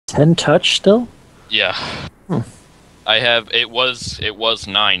10 touch still? Yeah. Hmm. I have it was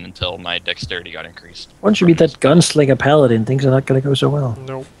 9 until my dexterity got increased. Once you meet that gunslinger paladin, things are not going to go so well.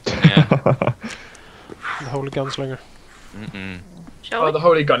 Nope. Yeah. The holy gunslinger. Shall we? the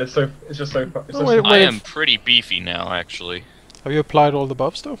holy gun is just so. It's Oh, so wait, I am pretty beefy now, actually. Have you applied all the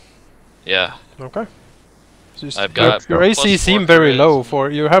buffs though? Yeah. Okay. So I've got your AC +4 seem very charisma. low for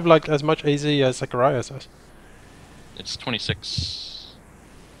you have like as much AC as Zacharias has. It's 26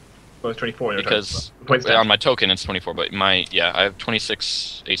 Well, it's 24 in your because points on my token it's 24, but I have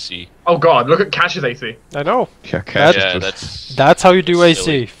 26 AC. Oh god, look at Cash's AC. I know. Yeah, Cash Yeah, is That's how you do AC.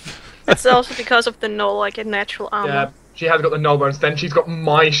 silly. It's also because of the null, I get natural armor. Yeah, she has got the null bonus. Then she's got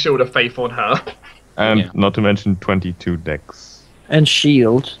my shield of faith on her. and Yeah. not to mention 22 dex. And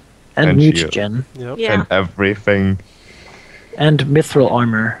shield. And And shield. mutagen. Yep. Yeah. And everything. And mithril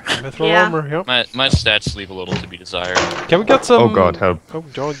armor. Mithril Yeah. armor, yep. My stats leave a little to be desired. Can we get some Oh god, help. Oh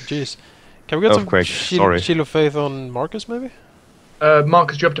god, jeez. Can we get some Earthquake, sorry. shield of faith on Marcus maybe?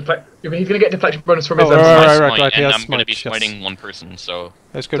 Marcus, do you have deflect? He's gonna get deflection bonus from his. Oh, own right, smite. right, right. And He has I'm going to be smite, yes. smiting one person, so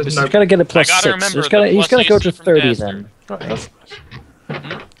That's good. There's This- no- He's got to get a plus I gotta 6. remember He's got the to plus go to AC from 30 Dastard. then. Right, that's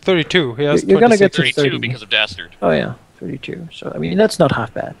nice. 32. He has You're gonna 26. get to 32 30. because of Dastard. Oh yeah, 32. So I mean that's not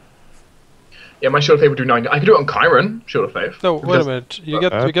half bad. Yeah, my shield of faith would do 9. I could do it on Chiron. Shield of faith. No, wait a minute. You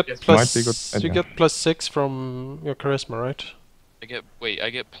get yes, plus might be good you idea. get plus 6 from your charisma, right? I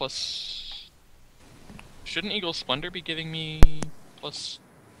get plus. Shouldn't Eagle Splendor be giving me plus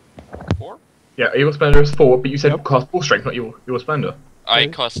 4? Yeah, Evil Splendor is 4, but you said Yep. cast full strength, not Evil Splendor. I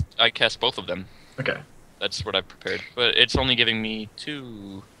Okay. cast both of them. Okay. That's what I prepared, but it's only giving me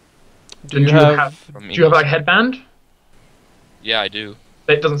 2. Do Then you have From Do you have Eagle like headband? Yeah, I do.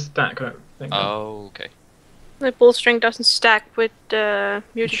 It doesn't stack. I don't think. Oh, okay. The bull string doesn't stack with mutagen.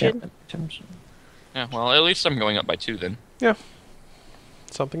 Enchantment items. Yeah, well, at least I'm going up by 2 then.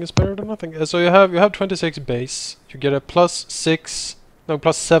 something is better than nothing? So you have 26 base. You get a plus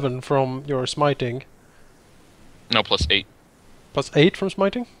 7 from your smiting. No, plus 8. Plus 8 from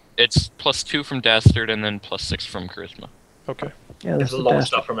smiting? It's plus 2 from Dastard and then plus 6 from Charisma. Okay. Yeah, There's that's a the lot of best.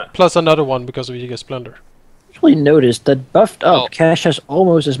 stuff from it. Plus another one because of Yiga Splendor. Actually noticed that buffed up, Oh. Cash has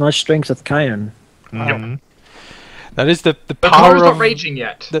almost as much strength as Kion. Mhm. That is the The power Chiron's not of raging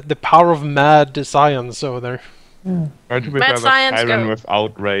yet. the power of mad science over there. Try to Mad become a science Chiron go.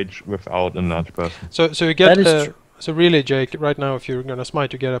 without rage, without another person. So you get That is true. so really, Jake, right now if you're gonna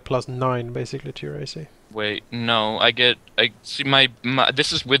smite, you get a plus 9 basically to your AC. Wait, no, I see my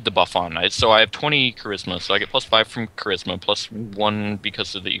this is with the buff on. So I have 20 Charisma, so I get plus 5 from Charisma, plus 1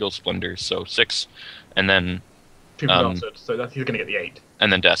 because of the Eagle Splendor, so 6, and then 2 from Dastard, so that's, he's gonna get the 8.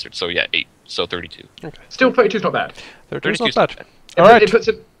 Dastard, so yeah, 8, so 32. Still, 32's not bad. 32 is 32 not is bad. It, Alright, it puts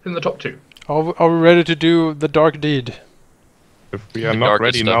it in the top 2. are we ready to do the dark deed? If we are The not darkest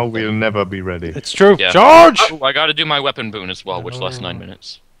ready stuff. now, we'll never be ready. It's true. Yeah. Charge! Oh, I gotta do my weapon boon as well, which lasts 9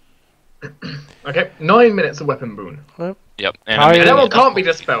 minutes. Okay, 9 minutes of weapon boon. Yep. I- I'm And getting that one it. can't be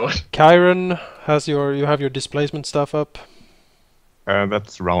dispelled. Chiron has you have your displacement stuff up.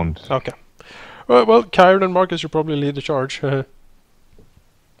 That's round. Okay. Well, Chiron and Marcus should probably lead the charge. Well-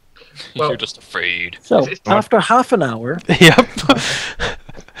 You're just afraid. So It's- after half an hour, Yep.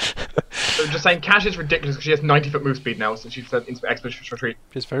 So just saying, Cash is ridiculous because she has 90-foot move speed now, since she's said expedition retreat.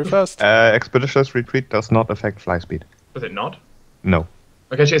 He's very fast. Expeditious retreat does not affect fly speed. Does it not? No.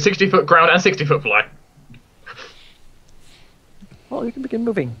 Okay, she has 60-foot ground and 60-foot fly. well, you can begin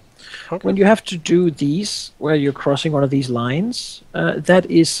moving. Okay. When you have to do these, where you're crossing one of these lines, that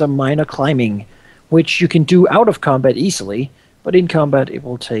is some minor climbing, which you can do out of combat easily, but in combat it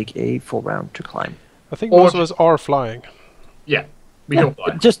will take a full round to climb. I think Or- most of us are flying. Yeah, we Yeah, can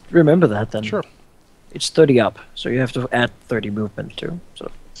fly. just remember that then. Sure. It's 30 up, so you have to add 30 movement too.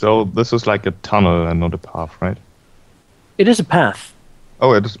 So So this is like a tunnel and not a path, right? it is a path.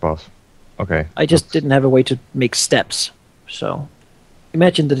 Oh, it is a path. Okay. I just didn't have a way to make steps. So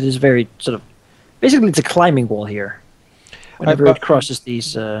imagine that it is very sort of basically it's a climbing wall here. Whenever but- it crosses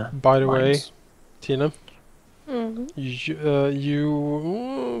these By the way, lines. Tina, Mhm.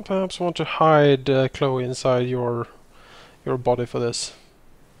 you perhaps want to hide Chloe inside your body for this.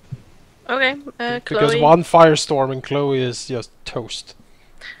 Okay, Because Chloe. one firestorm and Chloe is just toast.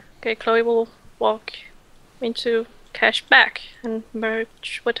 Okay, Chloe will walk into Cash back and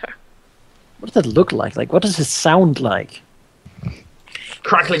merge with her. What does that look like? Like what does it sound like?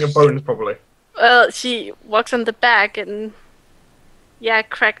 Crackling of bones, probably. Well, she walks on the back and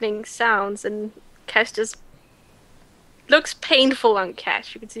crackling sounds, and Cash just looks painful on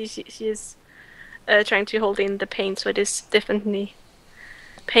Cash. You can see she is trying to hold in the pain, so it is definitely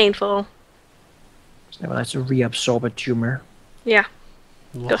painful. So that's a reabsorb a tumor. Yeah.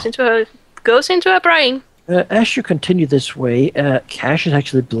 Goes into her brain. As you continue this way, Cash is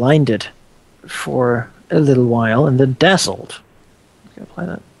actually blinded for a little while and then dazzled. Can I apply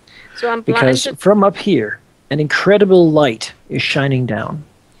that? So I'm Because blinded. from up here, an incredible light is shining down.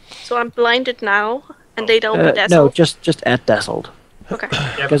 So I'm blinded now, and they don't be No, dazzled. just at dazzled. Okay.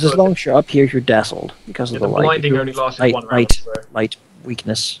 Yeah, Because as long as you're up here, you're dazzled because of the the light. blinding You only lasts light, one round. So. light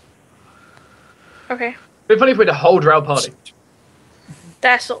weakness. Okay. It'd be funny if we had a whole drow party.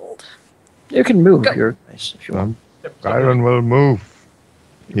 Dazzled. You can move Go. your guys if you want. Yep, Byron will move.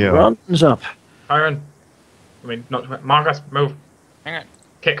 Yeah. Runs up. Byron. I mean, not Marcus. Move. Hang on.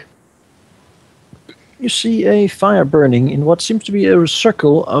 Kick. You see a fire burning in what seems to be a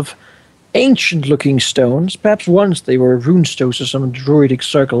circle of ancient-looking stones. Perhaps once they were rune stones or some druidic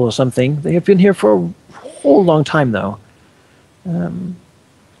circle or something. They have been here for a whole long time, though.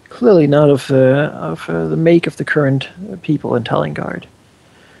 Clearly not of the make of the current people in Talingard.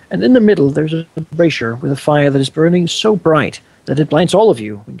 And in the middle, there's a brazier with a fire that is burning so bright that it blinds all of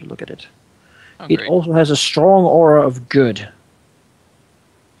you when you look at it. Oh, It great. also has a strong aura of good.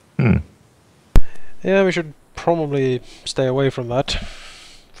 Yeah, we should probably stay away from that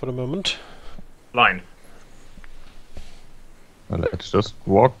for the moment. Line. Well, let's just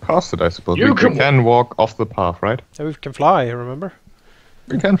walk past it, I suppose. You We can can walk off the path, right? Yeah, we can fly, remember?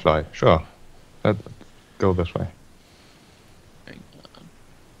 We can fly, sure. Let's go this way. Hang on.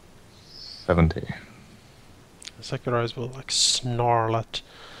 70. Sakurais will like snarl at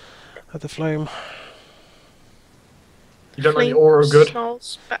the flame. You don't know the Flame aura of good.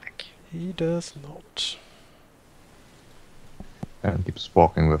 snarls back. He does not. And keeps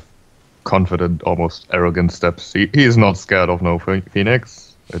walking with confident, almost arrogant steps. He is not scared of no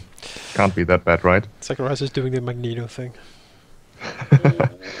phoenix. It can't be that bad, right? Sakurais is doing the Magneto thing.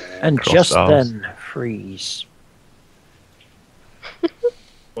 And Crossed just arms. then, freeze.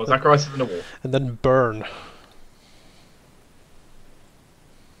 Well, Zacharias is in the wall. And then burn.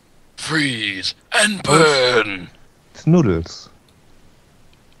 Freeze and burn. It's noodles.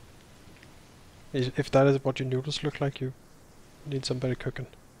 If that is what your noodles look like, you need some better cooking.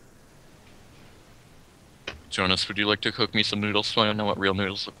 Jonas, would you like to cook me some noodles so I know what real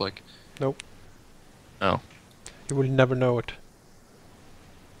noodles look like? Nope. Oh. You will never know it.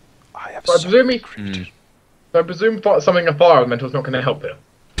 I have So I so presume, Hmm. so I presume something a fire elemental is not going to help here.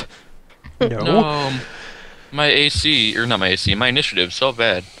 no. No. My AC, or not my AC, my initiative, so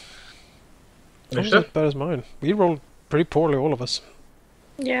bad. It's almost Initiative? as bad as mine. We rolled pretty poorly, all of us.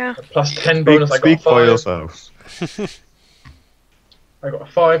 Yeah. Plus 10 bonus. I got a Speak for 5. yourselves. I got a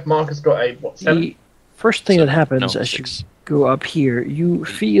 5. Marcus got a what? 7. The first thing that Seven. happens No, as 6. you go up here, you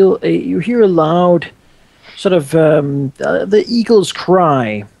hear a loud, sort of the eagle's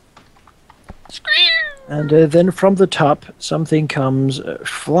cry, and then from the top something comes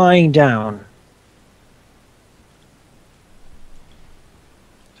flying down.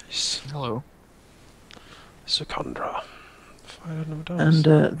 Hello. Sukandra. Fire no dice.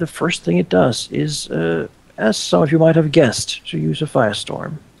 And the first thing it does is, as some of you might have guessed, to use a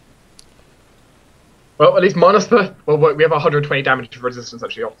firestorm. Well, at least minus the. Well, we have 120 damage resistance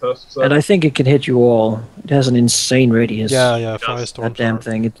actually off first. So. And I think it can hit you all. It has an insane radius. Yeah, yeah, Yes. firestorm. That damn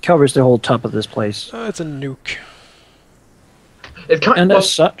thing. It covers the whole top of this place. It's a nuke. It can't, And well,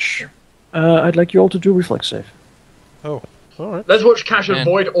 as such, I'd like you all to do reflex save. Oh, alright. let's watch Cash Man.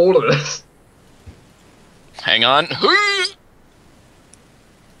 avoid all of this. Hang on.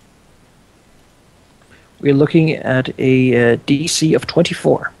 We're looking at a DC of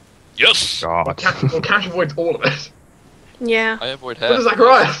 24. Yes! God. Cash avoids all of it. Yeah. I avoid What does half.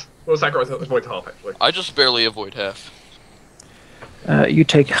 Zacharias? Well, Zacharias avoids half actually. I just barely avoid half. You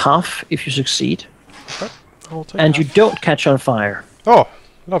take half if you succeed, I'll take and you half. don't catch on fire. Oh,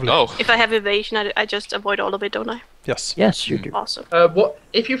 lovely. Oh. If I have evasion, I just avoid all of it, don't I? Yes. Yes, you do. Awesome. What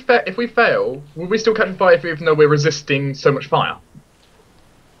if if we fail? Will we still catch on fire even though we're resisting so much fire?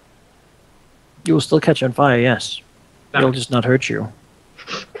 You will still catch on fire, yes. Damn. It'll just not hurt you.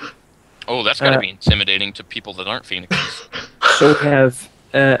 Oh, that's gotta Uh, be intimidating to people that aren't phoenixes. So we have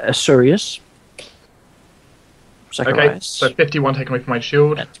Asurius, Okay, Zacharias, so 51 taken away from my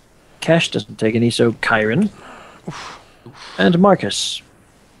shield. Yeah. Cash doesn't take any, so Kyron, and Marcus.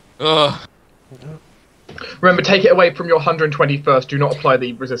 Ugh. Remember, take it away from your 120 first. Do not apply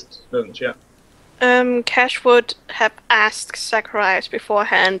the resistance yet. Cash would have asked Zacharias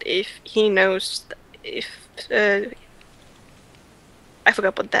beforehand if he knows if I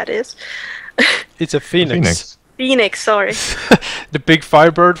forgot what that is. It's a phoenix. Phoenix, sorry. The big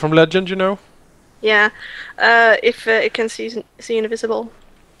firebird from Legend, you know? Yeah. If it can see invisible.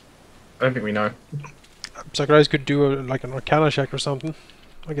 I don't think we know. Sakurai could do like an Arcana check or something.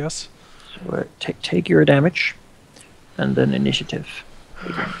 I guess. So take your damage, and then initiative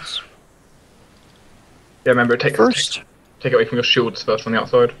begins. Yeah, remember, take First, take away from your shields first from the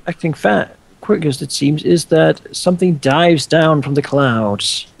outside. acting quickest it seems is that something dives down from the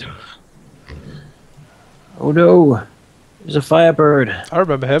clouds. Oh no, there's a firebird. I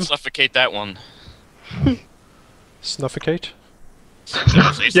remember him. Suffocate that one. Snuffocate.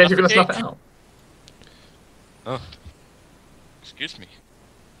 Yeah, you're gonna snuff it out. Oh. Excuse me.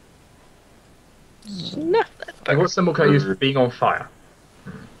 Snuff that Okay, what symbol can I use for being on fire?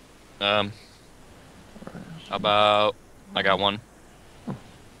 How about I got one.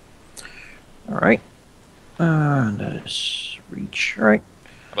 All right, that is reach. All right,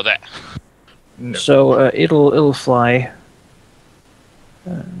 How about that? No. so it'll fly.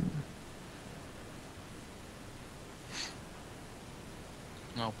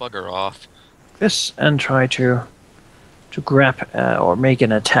 Oh, bugger off. This and try to grab or make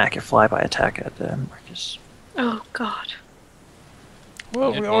an attack, a flyby attack at Marcus. Oh god.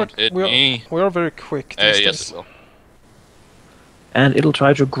 Well, It won't hit me. we are very quick these Yes, days. it will. And it'll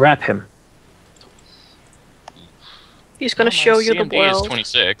try to grab him. He's gonna Well, my show you the CMD is world.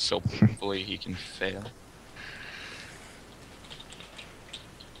 26, so hopefully he can fail.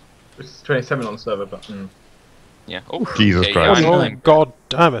 It's 27 on the server, but Yeah. Oh, Jesus okay, Christ. Yeah, Oh, I'm- god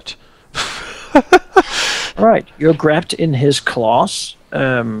damn it. All right, you're grabbed in his claws,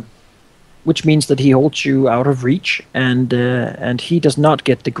 which means that he holds you out of reach, and he does not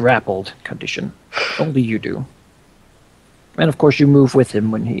get the grappled condition. Only you do. And of course, you move with him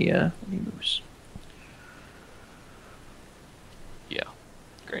when he moves yeah.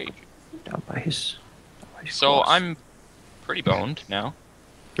 Great. down by his. So claws. I'm pretty boned now.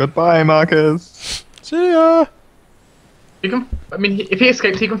 Goodbye, Marcus. See ya! you can. I mean, if he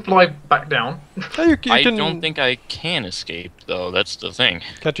escapes, he can fly back down. Yeah, you I can, don't think I can escape, though. That's the thing.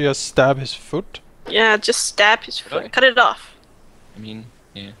 Can't you just stab his foot? Yeah, just stab his foot. Okay. Cut it off. I mean,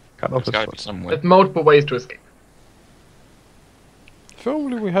 yeah. Cut off There's his gotta be foot. some way. There's multiple ways to escape. If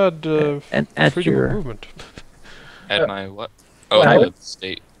only we had and at freedom your of movement. At my what? Oh, I- the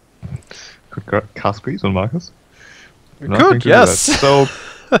state. Could cast grease on Marcus. We Nothing could, to do yes! with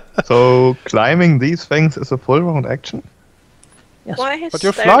that. So climbing these things is a full round action? yes. Why is But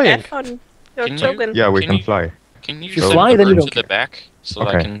you're there flying. F on your Can you- token? Yeah, we Can can you- fly. Can you If you send fly, the then you bird don't to the care. back so that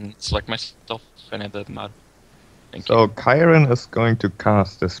I Okay. can select myself and have the mod? Thank So you. Kyron is going to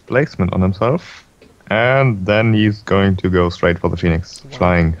cast displacement on himself, and then he's going to go straight for the Phoenix,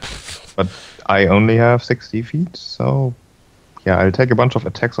 flying. But I only have 60 feet, so yeah, I'll take a bunch of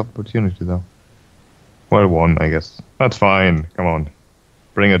attacks of opportunity though. Well, one, I guess. That's fine. Come on,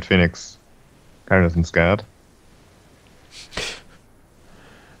 bring it, Phoenix. Kyron isn't scared.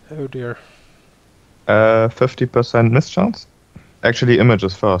 Oh dear. 50% miss chance. Actually,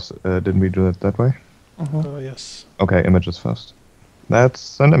 images first. Didn't we do it that way? Oh yes. Okay, images first.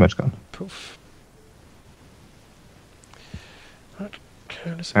 That's an image gun, Poof. Right.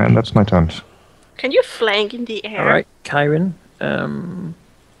 Okay, let's and that's my turn. Can you flank in the air? All right, Kyron.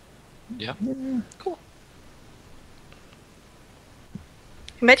 Yeah. Cool.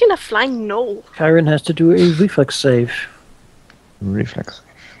 Imagine a flying gnoll. Kyron has to do a reflex save. Reflex.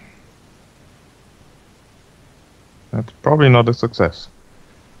 That's probably not a success.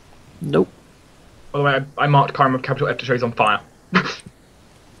 Nope. By the way, I marked Kyron with capital F to show he's on fire.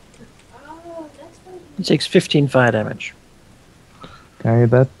 He takes 15 fire damage. Okay,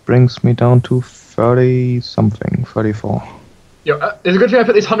 that brings me down to 30 something, 34. Yeah, it's a good thing I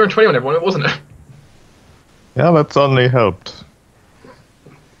put this 120 on everyone, wasn't it? Yeah, that certainly helped.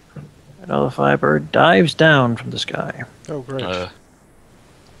 Another firebird dives down from the sky. Oh great. Uh,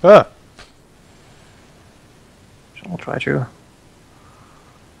 So I'll try to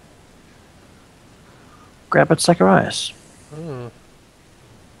grab at Zacharias. Hmm.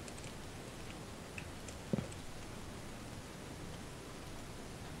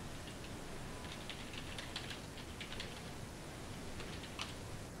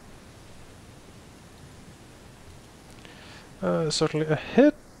 Certainly a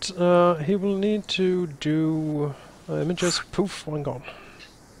hit. He will need to do images. Poof, one gone.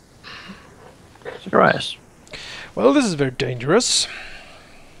 Zacharias. Well, this is very dangerous.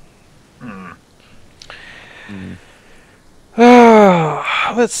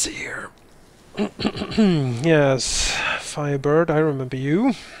 Let's see here. Yes, Firebird, I remember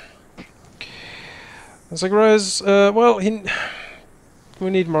you. Zacharias, well, we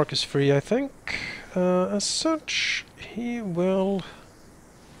need Marcus free, I think. As such, he will...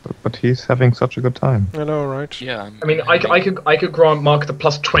 But he's having such a good time. I know, right? yeah. I mean, I could grant Mark the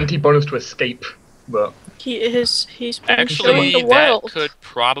plus 20 bonus to escape but He's been showing Actually, the that world. could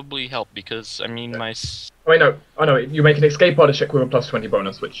probably help because I mean my. wait, no. Oh no, you make an escape artist check with a +20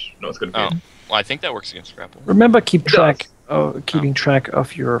 bonus, which not as good for Oh, you. well, I think that works against grapple. Remember, keep It track does. keeping track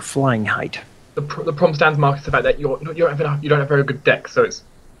of your flying height. The problem stands, Mark, is the fact that you don't have very good deck, so it's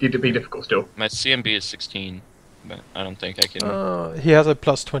going to be difficult still. My CMB is 16, but I don't think I can. He has a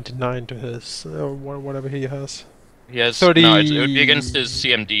 +29 to his, or whatever he has. He has 30 no. It would be against his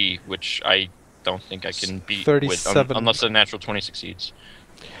CMD, which I don't think I can beat with 37. unless a natural 20 succeeds.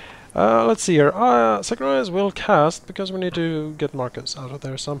 Let's see here. Zacharias will cast, because we need to get Marcus out of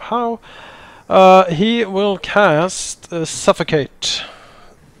there somehow. He will cast Suffocate.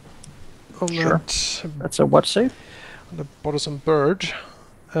 On Sure. that, That's a what save? on the bothersome bird.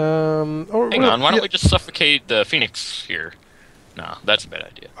 Or Hang well, on, why yeah. don't we just suffocate the phoenix here? No, that's a bad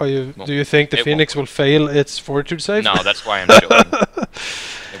idea. Do you think the it Phoenix will won't fail its fortitude save? No, that's why I'm showing. It won't.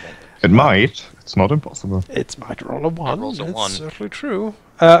 It might. It's not impossible. It might roll a 1. rolls a That's 1. certainly true.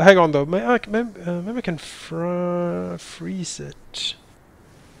 Hang on though. Maybe I can freeze it.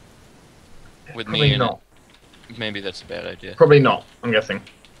 With Probably me in not. it, maybe that's a bad idea. Probably not, I'm guessing.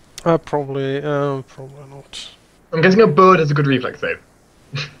 Probably not. I'm guessing a bird has a good reflex save.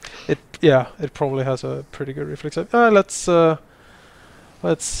 It probably has a pretty good reflex save.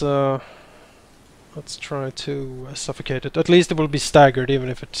 Let's try to suffocate it. At least it will be staggered, even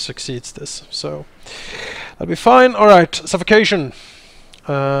if it succeeds this. So that'll be fine. All right, suffocation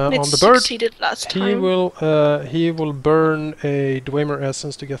on It the bird. succeeded last He time. will burn a Dwemer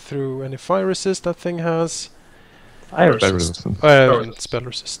essence to get through any fire resist that thing has. Fire Spell resist. resistance. resist. Spell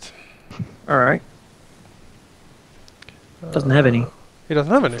resist. All right. Doesn't have any. He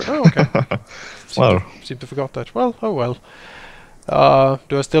doesn't have any. Oh, okay. Well. Seem to forgot that. Well, oh well.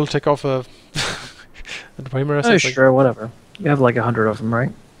 Do I still take off a Dwemer Oh, essence? sure, whatever. You have like 100 of them,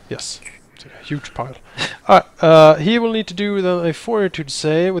 right? Yes. It's a huge pile. Alright, he will need to do then a fortitude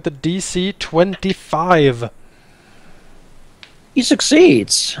save with a DC 25. He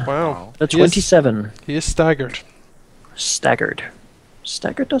succeeds. Wow. That's He is- 27. He is staggered. Staggered.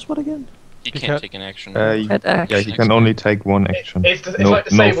 Staggered does what again? You He can't can't- take an action. At Yeah, action. he can only take one action. It's No- like no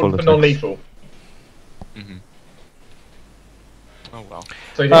disabled full but attacks. non-lethal. Mm-hmm. Oh well.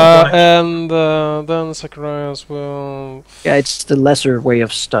 So you don't have one action. And then Zacharias will... Yeah, it's the lesser way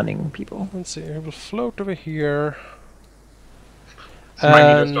of stunning people. Let's see, he will float over here. It's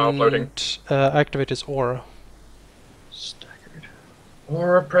Magneto style floating. Activate his aura. Staggered.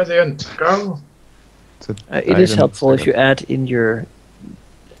 Or a present. Go. It's a It is dragon helpful if you stagger. add in your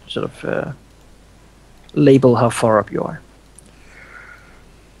sort of label how far up you are.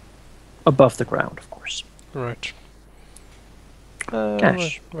 Above the ground, of course. Right.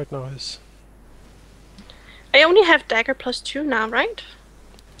 Cash. Right now is I only have dagger +2 now, right?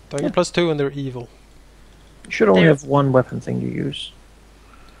 dagger Yeah. +2 and they're evil. You should only There. have one weapon thing to use.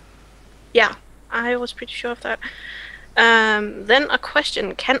 Yeah, I was pretty sure of that. Then a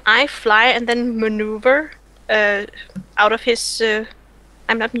question: can I fly and then maneuver out of his?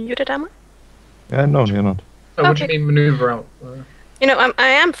 I'm not muted, am I? No, you're not. Oh, what do you Okay. mean maneuver out? You know, I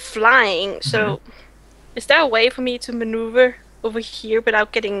am flying, so is there a way for me to maneuver over here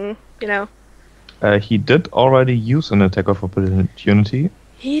without getting, you know? He did already use an attack of opportunity,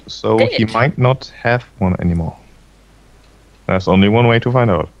 He so he did. might not have one anymore. There's only one way to find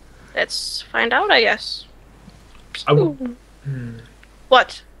out. Let's find out, I guess. I w- Pew.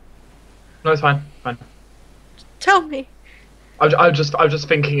 What? No, it's fine. Fine. Tell me. I was just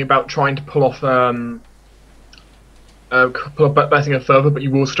thinking about trying to pull off batting it further, but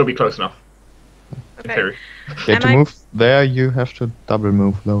you will still be close enough. In Okay. theory. Yeah, Am to I- move there, you have to double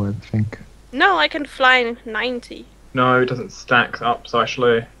move though, I think. No, I can fly 90. No, it doesn't stack up, so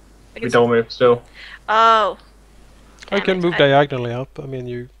actually I we can double move still. Oh. I Damn can it, move diagonally up. I mean,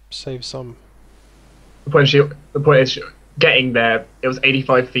 you save some. The point is getting there. It was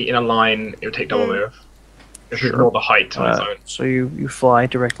 85 feet in a line. It would take double move. If you Sure. ignore the height on its own. So you fly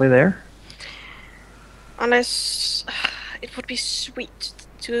directly there. Unless it would be sweet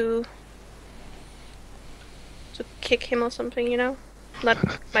to kick him or something, you know? Not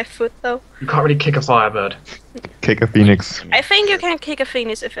my foot though. You can't really kick a firebird. Kick a phoenix. I think you can kick a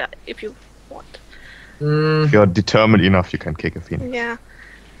phoenix if you want. If you're determined enough, you can kick a phoenix. Yeah.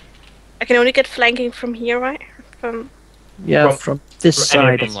 I can only get flanking from here, right? From Yeah, From- from this from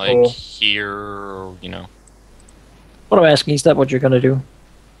any side. of From It's cool. like here, you know. What I'm asking is that what you're gonna do?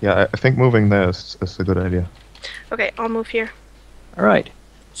 Yeah, I think moving there is a good idea. okay, I'll move here. All right.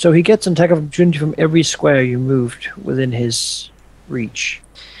 So he gets an attack of opportunity from every square you moved within his reach,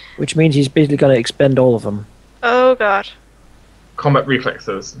 which means he's basically gonna expend all of them. Oh god. Combat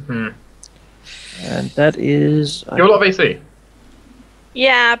reflexes. And that is... You have a lot of AC.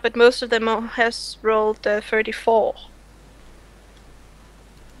 Yeah, but most of them has rolled 34.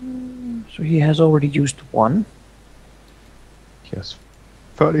 So he has already used one. Yes.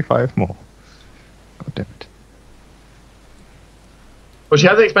 35 more. God damn it. Well, she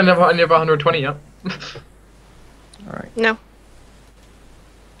hasn't expended any of 120 yet. Alright. No.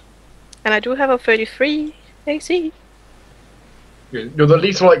 And I do have a 33 AC. You're the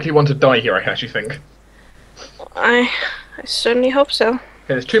least likely one to die here, I actually think. I certainly hope so. Okay,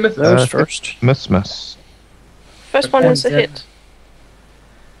 there's 2 misses. Those first. Miss. First one And is a then hit.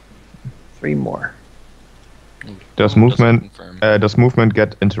 3 more. Does Doesn't movement confirm. does movement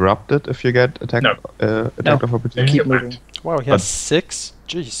get interrupted if you get attack No. attack No. of opportunity? Keep moving. Wow, he has 6?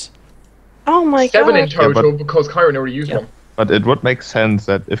 Jeez. Oh my 7 in god. total because Kyron already used Yeah. one. But it would make sense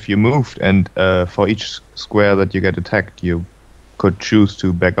that if you moved and for each square that you get attacked, you could choose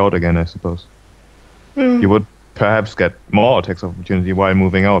to back out again, I suppose. Hmm. You would perhaps get more attacks of opportunity while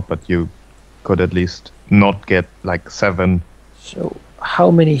moving out, but you could at least not get like 7. So, how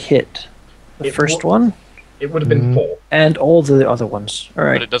many hit? The It first wa- one It would have been 4. and all the other ones.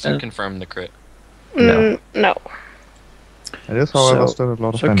 Alright. But it doesn't confirm the crit. No. No. It is, however, So- still a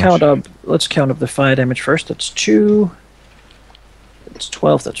lot of So damage. count up. Let's count up the fire damage first. That's 2. That's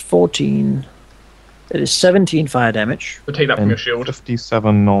 12. That's 14. That is 17 fire damage. So take that from And your shield.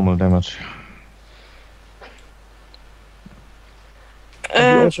 57 normal damage.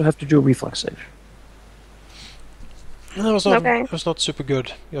 And you Uh, also have to do a reflex save. That was not, Okay. that was not super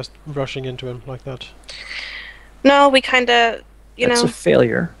good, just rushing into him like that. no, we kinda, you That's know. a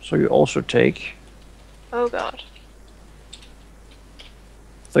failure. So you also take Oh god.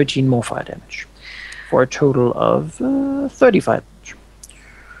 13 more fire damage. For a total of 35 damage.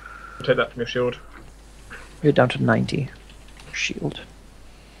 Take that from your shield. You're down to 90. Shield.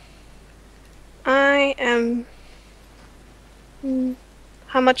 I am.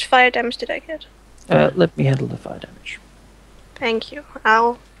 How much fire damage did I get? Let me handle the fire damage. Thank you.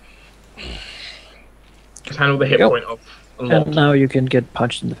 I'll. Just handle the hit Yep. point of a lot. And now you can get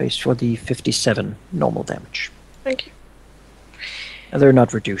punched in the face for the 57 normal damage. Thank you. And they're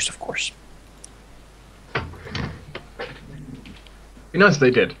not reduced, of course. Be nice if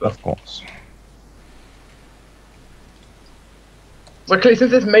they did. But Of course. luckily,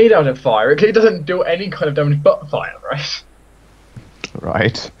 since it's made out of fire, it clearly doesn't do any kind of damage but fire, right?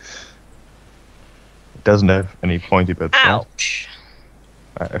 Right. It doesn't have any pointy bits. right? Ouch.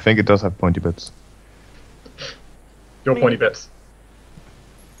 I think it does have pointy bits. Your pointy bits.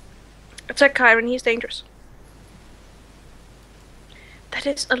 Attack Kyron, he's dangerous. That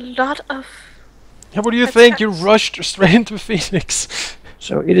is a lot of. Yeah, what do you That's think? You nuts. rushed straight into Phoenix.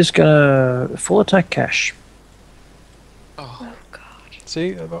 So it is gonna full attack cash. Oh god.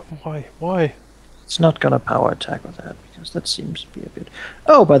 See? Why? Why? It's not gonna power attack with that because that seems to be a bit.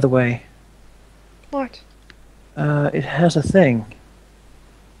 Oh, by the way, What? it has a thing.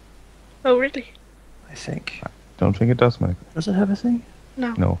 Oh really? I think. Don't think it does, Mike. Does it have a thing?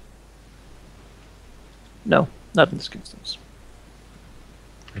 No. No. No, not in this instance.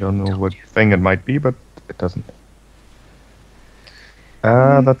 I don't know what thing it might be, but it doesn't.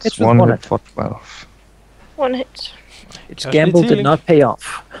 That's It's with one one hit hit. for 12. One hit. Its Cash gamble needs did healing. not pay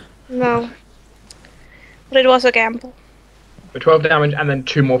off. No. But it was a gamble. For 12 damage and then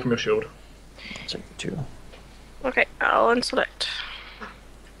 2 more from your shield. I'll take the 2. Okay, I'll unselect.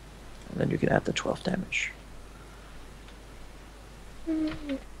 And then you can add the 12 damage.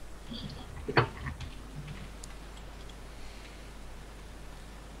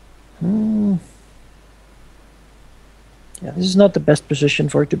 Hmm. Yeah, this is not the best position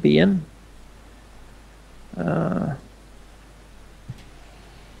for it to be in.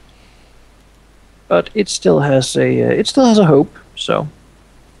 But it still has a hope. So,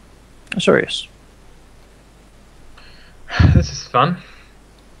 Asurius. This is fun.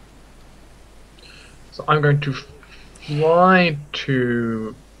 So I'm going to fly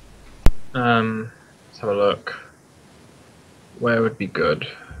to. Let's have a look. Where would be good?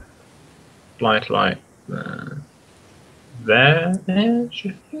 Fly to like there, I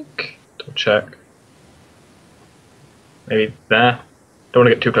think. Double check. Maybe there. Don't want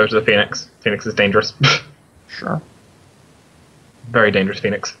to get too close to the Phoenix. Phoenix is dangerous. Sure. Very dangerous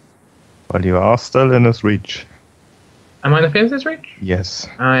Phoenix. Well, you are still in his reach. Am I in the Phoenix's reach? Yes.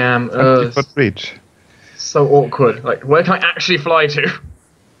 I am. 20-foot reach. So awkward. Like, where can I actually fly to?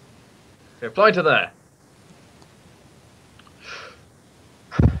 Okay, fly to there.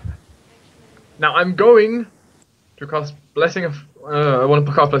 Now I'm going to cast Blessing of. I want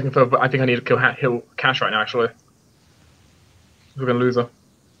to cast Blessing of Foe, but I think I need to kill Cash right now. Actually, we're gonna lose her.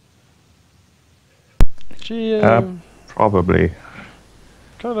 She Probably.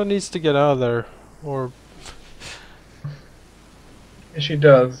 kind of needs to get out of there, or She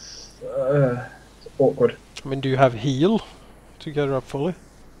does. It's awkward. I mean, do you have heal to get her up fully?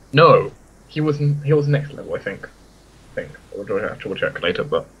 No, he was next level, I think. We'll have to check later,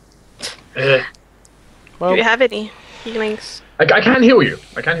 but. Well, Do you have any healings? I can heal you.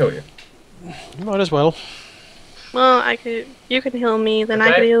 you might as well. Well, I could. You can heal me, then I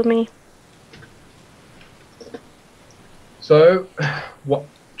Okay. could heal me. So, what?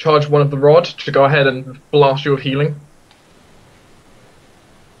 Charge one of the rod to go ahead and blast you with healing.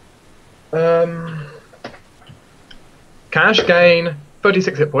 Cash gain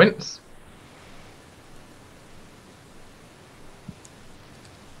 36 hit points.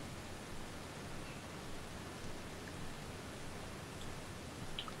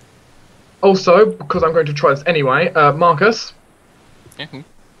 Also, because I'm going to try this anyway, Marcus, Yeah.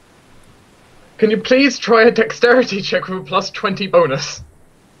 can you please try a dexterity check with a plus 20 bonus?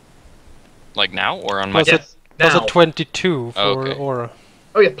 Like now or on my? Plus a, Yes, plus now. a 22 for Okay. Aura.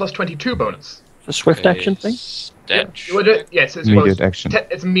 Oh yeah, plus 22 bonus. The swift action thing? Stat You wanna do it? Yes, it's Immediate action.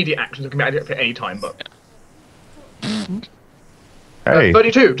 It's immediate action, so it can be added for any time, but... Hey.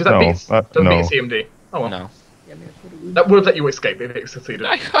 32, does that no, beat doesn't no. beat CMD? Oh well. No. That would have let you escape if it succeeded.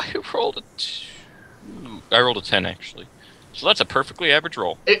 I rolled a 2. I rolled a 10 actually. So that's a perfectly average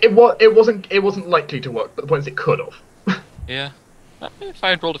roll. It wasn't likely to work, but the point is it could have. Yeah. If I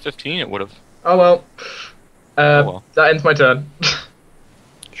had rolled a 15, it would have. Oh well. well. That ends my turn.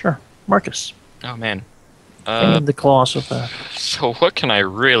 Sure. Marcus. Oh man. In the claws of So what can I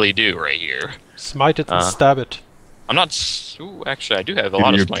really do right here? Smite it and stab it. I'm not. Ooh, actually, I do have a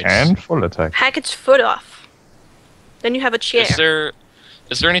lot of You smites. can full attack. Hack its foot off. Then you have a chair.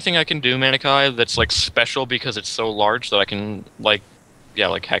 Is there anything I can do, Manikai, that's like special because it's so large that I can like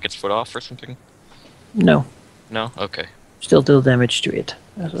hack its foot off or something? No. No. Okay. Still deal damage to it.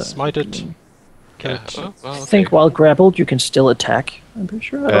 Smite it. Kill Yeah. it. Oh, well, I okay. think while grappled you can still attack. I'm pretty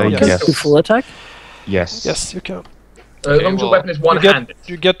sure. yes. Can do full attack. Yes. Yes, you can. As long as your well, weapon is one-handed.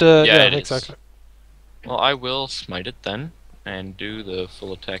 You get the Yeah, it is. exactly. Well, I will smite it then and do the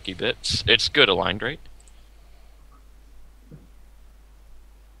full attacky bits. It's good aligned, right?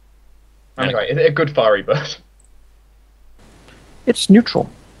 Anyway, is it a good fiery bird? It's neutral.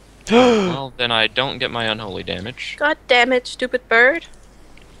 Well, then I don't get my unholy damage. God damn it, stupid bird.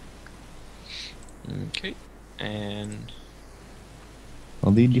 Okay. And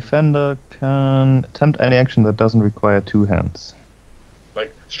Well, the defender can attempt any action that doesn't require two hands.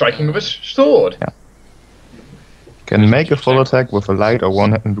 Like, striking with a sword. Can make a full attack with a light or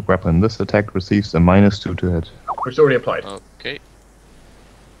one-handed weapon. This attack receives a -2 to hit. Which is already applied. okay.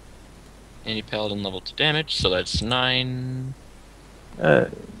 Any paladin level to damage, so that's 9.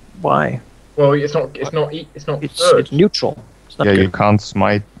 Why? Well, it's not It's third. it's neutral. It's not Yeah, good. you can't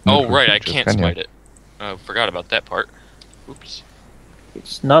smite. Oh neutral right, I creatures, can't can you? smite it. Oh, forgot about that part. Oops.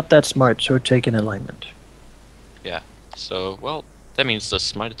 It's not that smart, so take an alignment. Yeah. So, well, that means the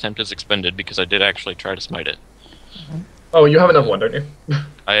smite attempt is expended because I did actually try to smite it. Oh, you have another one, don't you?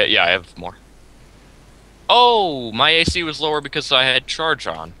 Yeah, I have more. Oh, my AC was lower because I had charge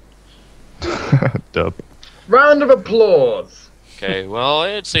on. Dub. Round of applause. Okay, well,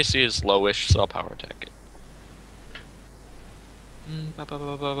 its AC is lowish, so I'll power attack it.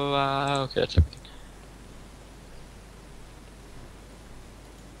 Okay, that's everything.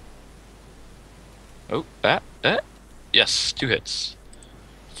 Oh, that? Yes, 2 hits.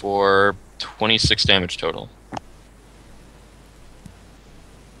 For 26 damage total.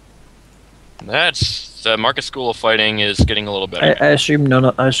 That's... The Marcus School of Fighting is getting a little better. I assume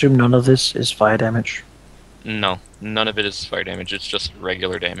none of this is fire damage. No, none of it is fire damage, it's just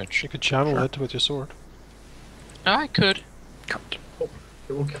regular damage. You could channel it with your sword. I could.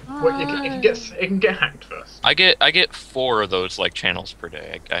 Well, it can get hacked first. I get 4 of those like channels per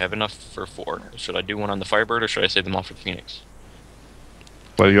day. I have enough for 4. Should I do one on the Firebird or should I save them all for the Phoenix?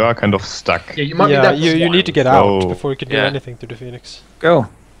 Well, you are kind of stuck. Yeah, you might Yeah, be that you need to get out So- before you can do Yeah. anything to the Phoenix. Go.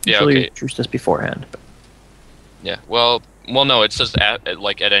 Yeah, Usually okay. you choose this beforehand. But Yeah. Well, no. It says at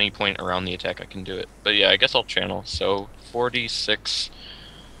any point around the attack I can do it. But yeah, I guess I'll channel. So 46,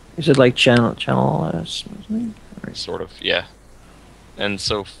 is it like channel? sort of. Yeah. And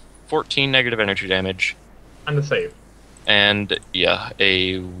so 14 negative energy damage, And the save. and yeah,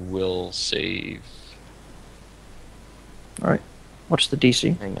 a will save. All right. What's the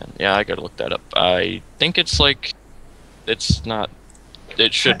DC? Hang on. Yeah, I gotta look that up. I think it's like, it's not.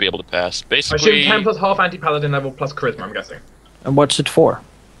 It should be able to pass. I assume Basically, 10 plus half anti-paladin level plus charisma, I'm guessing. And what's it for?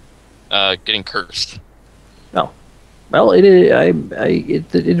 getting cursed. Oh, Well,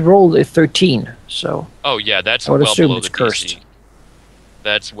 it rolled a 13, so Oh yeah, that's I would well assume below it's the cursed. DC.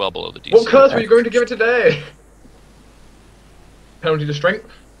 That's well below the DC. What curse were you going to give it today? Penalty to strength?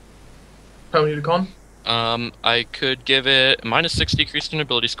 Penalty to con? I could give it -6 decreased in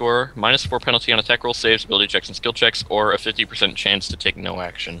ability score, -4 penalty on attack roll saves, ability checks, and skill checks, or a 50% chance to take no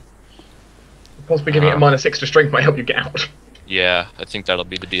action. Possibly giving it a -6 to strength might help you get out. Yeah, I think that'll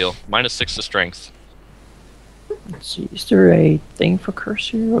be the deal. -6 to strength. let's see. Is there a thing for curse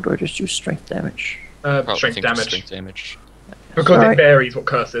here, or do I just use strength damage? Probably Strength think it's damage. Strength damage. Because Alright. it varies what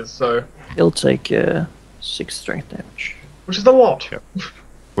curse is, so. It'll take 6 strength damage. Which is a lot.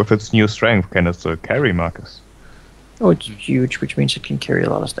 With its new strength, can it still carry Marcus? Oh, it's huge, which means it can carry a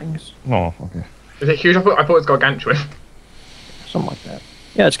lot of things. Oh, okay. Is it huge? I thought it was gargantuan. Something like that.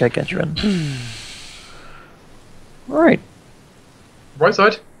 Yeah, it's gargantuan. Alright. Right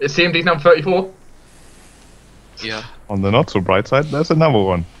side. Its CMD's now 34. Yeah. On the not so bright side, there's another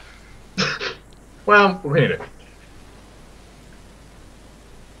one. Well, we need it.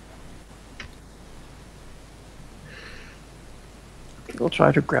 We'll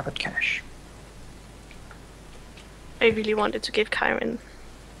try to grab at cash. I really wanted to give Kyron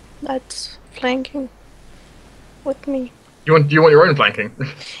that flanking with me. You want your own flanking?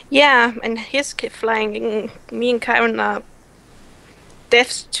 Yeah, and his flanking. Me and Kyron are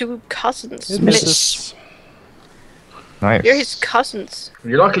Death's two cousins. It Misses. misses. Nice. We're his cousins.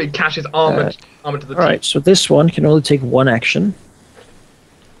 You luckily catch his armor to the Alright, so this one can only take 1 action.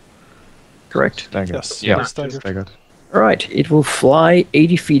 Correct. Staggered. Yes, Yeah, it's staggered. staggered. Alright, it will fly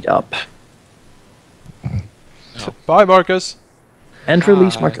 80 feet up Bye, Marcus. and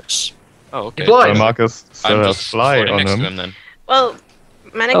release Hi. Marcus. Oh, okay. flies. Well, Marcus still I'm has just fly floating on next him. to him then. Well,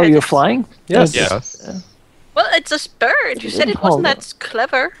 Manic, Oh, you're flying? Yes, Yeah. Yes. Well, it's a bird. You said it wasn't that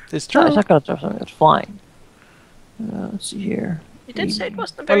clever. it's No, true. it's not gonna do something, it's flying. Let's see here. You did say it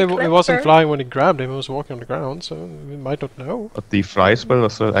wasn't a Well, very it clever wasn't bird. flying when he grabbed him. It was walking on the ground, so we might not know. But the fly spell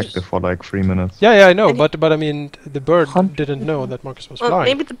was still active for like 3 minutes. Yeah, I know, And but I mean, the bird Hunt- didn't know that Marcus was Well, flying.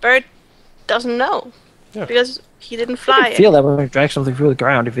 maybe the bird doesn't know. Yeah. Because he didn't I fly. can feel that when we drag something through the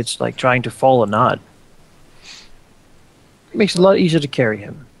ground if it's like trying to fall or not. It makes it a lot easier to carry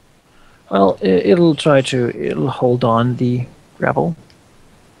him. Well, it'll hold on the grapple,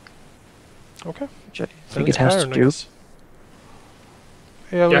 Okay. which I Then think it's it has Kyron, to I do. guess.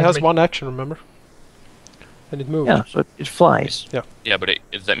 Yeah, it Yeah, has make- 1 action, remember? And it moved. Yeah, so it flies. Yeah, but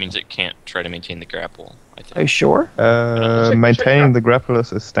that means it can't try to maintain the grapple, I Are you think. sure? Maintaining the grapple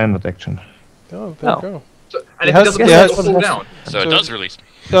is a standard action. Oh, there Oh. you go. So, and It if has- it doesn't it move, has- it'll fall down. So it So- does release.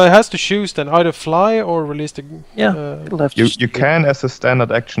 So it has to choose then either fly or release the. Yeah, it'll have to. You can, as a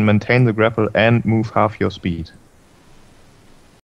standard action, maintain the grapple and move half your speed.